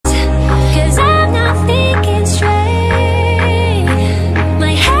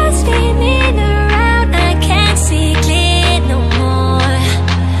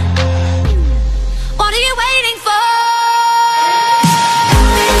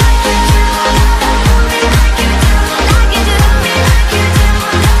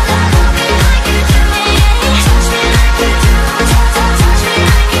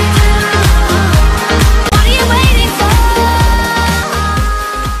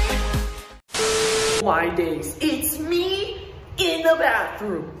my days, it's me in the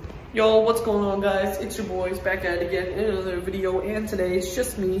bathroom. Yo, what's going on, guys? It's your boys back at it again in another video, and today it's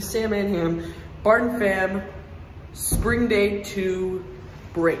just me, Sam and him, Barton fam, spring day 2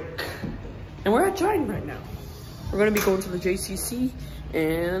 break. And we're at Giant right now. We're gonna be going to the JCC,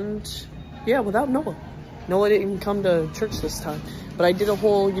 and yeah, without Noah. Noah didn't come to church this time, but I did a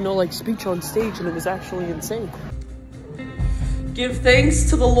whole, like speech on stage, and it was actually insane. Give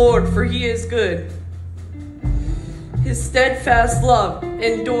thanks to the Lord, for he is good. His steadfast love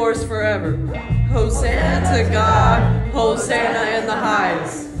endures forever. Hosanna to God, Hosanna in the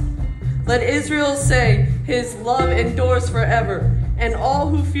highest. Let Israel say, his love endures forever. And all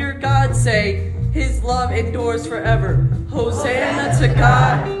who fear God say, his love endures forever. Hosanna to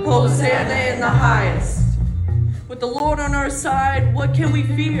God, Hosanna in the highest. With the Lord on our side, what can we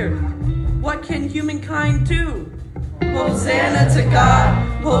fear? What can humankind do? Hosanna to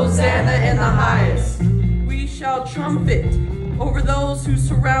God, Hosanna in the highest. We shall trumpet over those who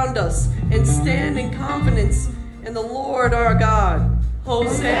surround us and stand in confidence in the Lord our God.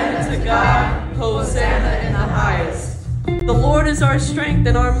 Hosanna to God, Hosanna in the highest. The Lord is our strength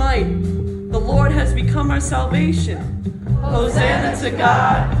and our might. The Lord has become our salvation. Hosanna to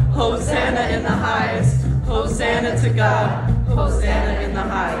God, Hosanna in the highest. Hosanna to God, Hosanna in the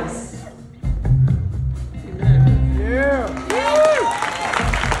highest. Yeah.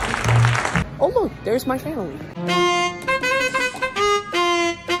 Oh look, there's my family.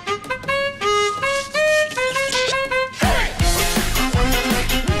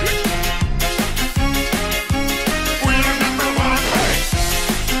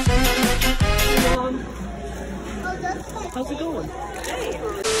 How's it going?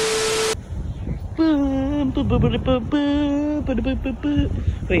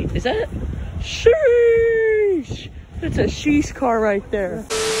 Wait, is that? Sheesh! That's a sheesh car right there.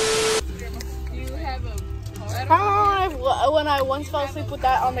 When I once fell asleep with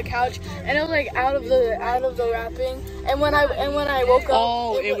that on the couch, and it was like out of the wrapping, and when I woke up,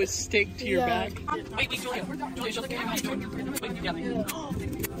 oh, it was stick to your back. Wait, Julia, shut the camera.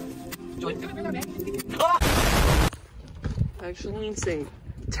 Actually insane.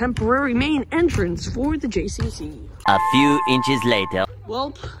 Temporary main entrance for the JCC. A few inches later.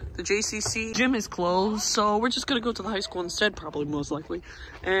 Well, the JCC gym is closed, so we're just gonna go to the high school instead, probably, most likely.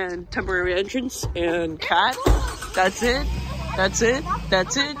 And temporary entrance and cat. That's it. That's it.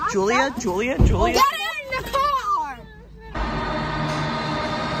 That's it. Julia. Get in the car!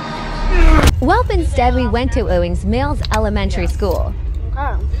 Well, instead we went to Owings Mills Elementary School.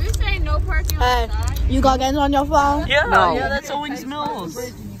 Okay. Did you say no parking outside? You got games on your phone? Yeah, no. Yeah, that's Owings Mills.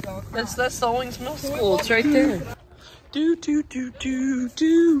 That's the Owings Mills School. It's right there.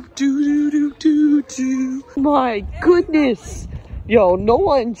 My goodness. Yo,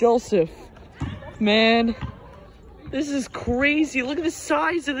 Noah and Joseph. Man, this is crazy. Look at the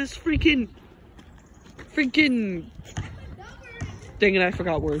size of this freaking. Dang it, I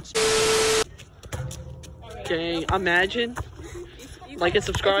forgot words. Dang, imagine. Like and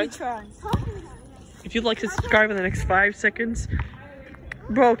subscribe. If you'd like to subscribe in the next 5 seconds.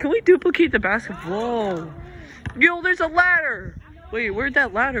 Bro, can we duplicate the basketball? Whoa. Yo, there's a ladder. Wait, where'd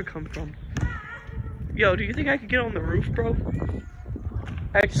that ladder come from? Yo, do you think I could get on the roof, bro?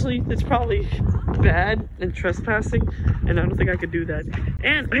 Actually, that's probably bad and trespassing, and I don't think I could do that.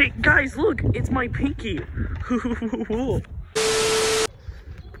 And, hey, guys, look, it's my pinky.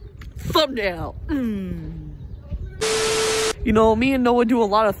 Thumbnail. You know, me and Noah do a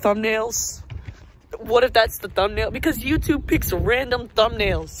lot of thumbnails. What if that's the thumbnail? Because YouTube picks random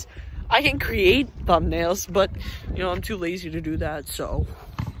thumbnails. I can create thumbnails, but, I'm too lazy to do that, so.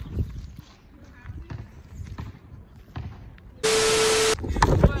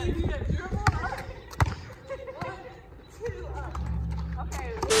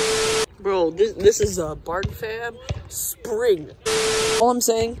 Bro, this is a Barton fam spring. All I'm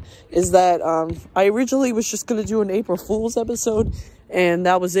saying is that I originally was just gonna do an April Fool's episode, and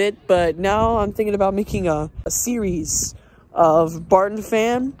that was it. But now I'm thinking about making a series of Barton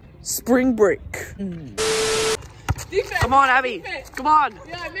fam spring break. Defense, Come on, Abby. defense. Come on.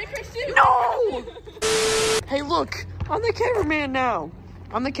 Yeah, make her shoot. No! Hey, look. I'm the cameraman now.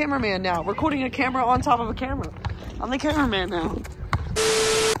 Recording a camera on top of a camera. I'm the cameraman now.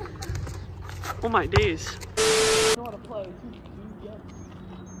 Oh my days. I know how to play.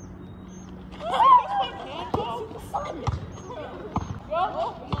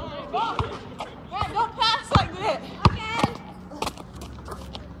 Don't pass like that.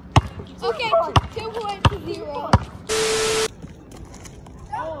 Okay, 2 points to 0.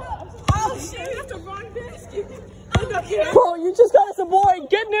 Oh shit, that's the wrong basket. Bro, you just got us a boy.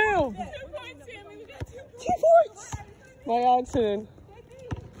 Get new. 2 points, Sammy. We got 2 My accident.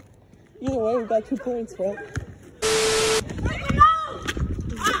 Either way, we got 2 points, bro.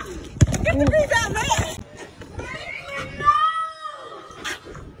 Get the rebound, man!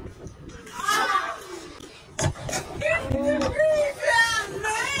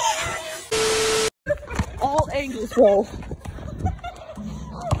 All angles, bro.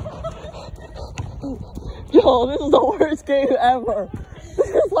 Yo, this is the worst game ever. This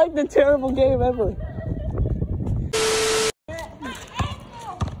is like the terrible game ever.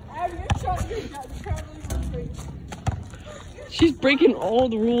 She's breaking all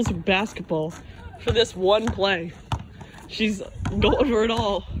the rules of basketball for this one play. She's going for it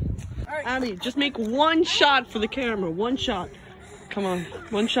all. Abby, just make 1 shot for the camera. 1 shot. Come on,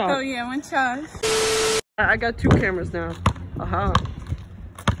 1 shot. Oh yeah, 1 shot. I got 2 cameras now. Aha.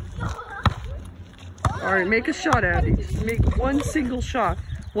 Alright, make a shot, Abby. Make 1 single shot.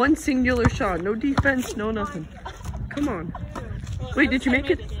 1 singular shot. No defense, no nothing. Come on. Wait, did you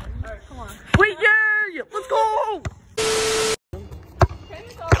make it? Wait, yeah! Let's go!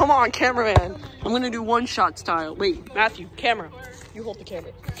 Come on, cameraman. I'm gonna do 1 shot style. Wait, Matthew, camera. You hold the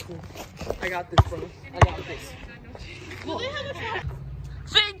camera. I got this, bro. I got this.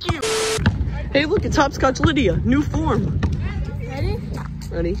 Thank you! Hey, look, it's Hopscotch Lydia. New form. Ready?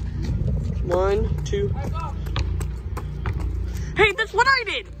 Ready? 1, 2. Hey, that's what I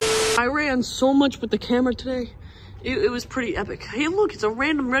did! I ran so much with the camera today. It was pretty epic. Hey, look, it's a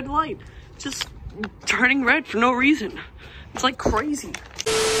random red light. Just turning red for no reason. It's like crazy.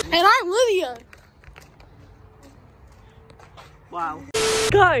 And I'm Lydia. Wow.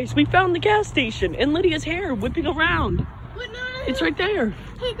 Guys, we found the gas station and Lydia's hair whipping around. But no. It's right there.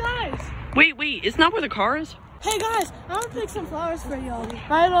 Hey guys. Wait, it's not where the car is? Hey guys, I want to pick some flowers for y'all.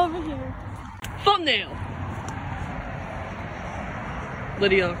 Right over here. Thumbnail.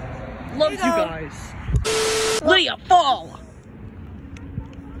 Lydia loves you guys. Lydia, fall.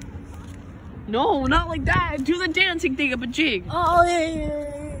 No, not like that. Do the dancing thing up a jig. Oh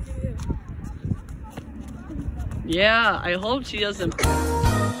yeah. Yeah, I hope she doesn't.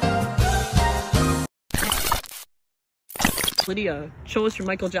 Lydia, show us your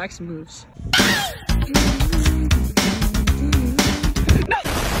Michael Jackson moves. No!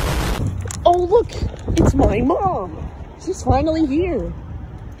 Oh, look, it's my mom. She's finally here.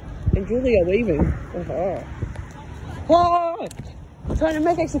 And Julia waving. Trying to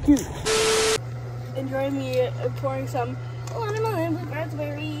make execute. Enjoy me pouring some watermelon with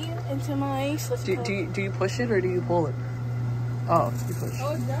raspberry into my slip. Do you push it or do you pull it? Oh, you push.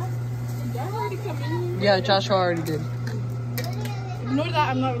 Oh, did that already come in here? Yeah, Joshua already did. Ignore that,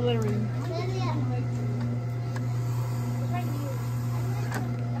 I'm not littering.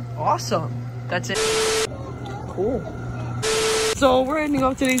 Awesome. That's it. Cool. So we're ending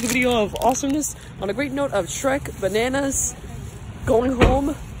off today's video of awesomeness on a great note of Shrek, bananas, going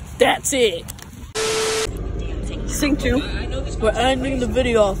home. That's it. Sing to. We're ending the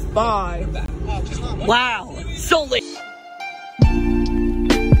video off by. Wow. So lit.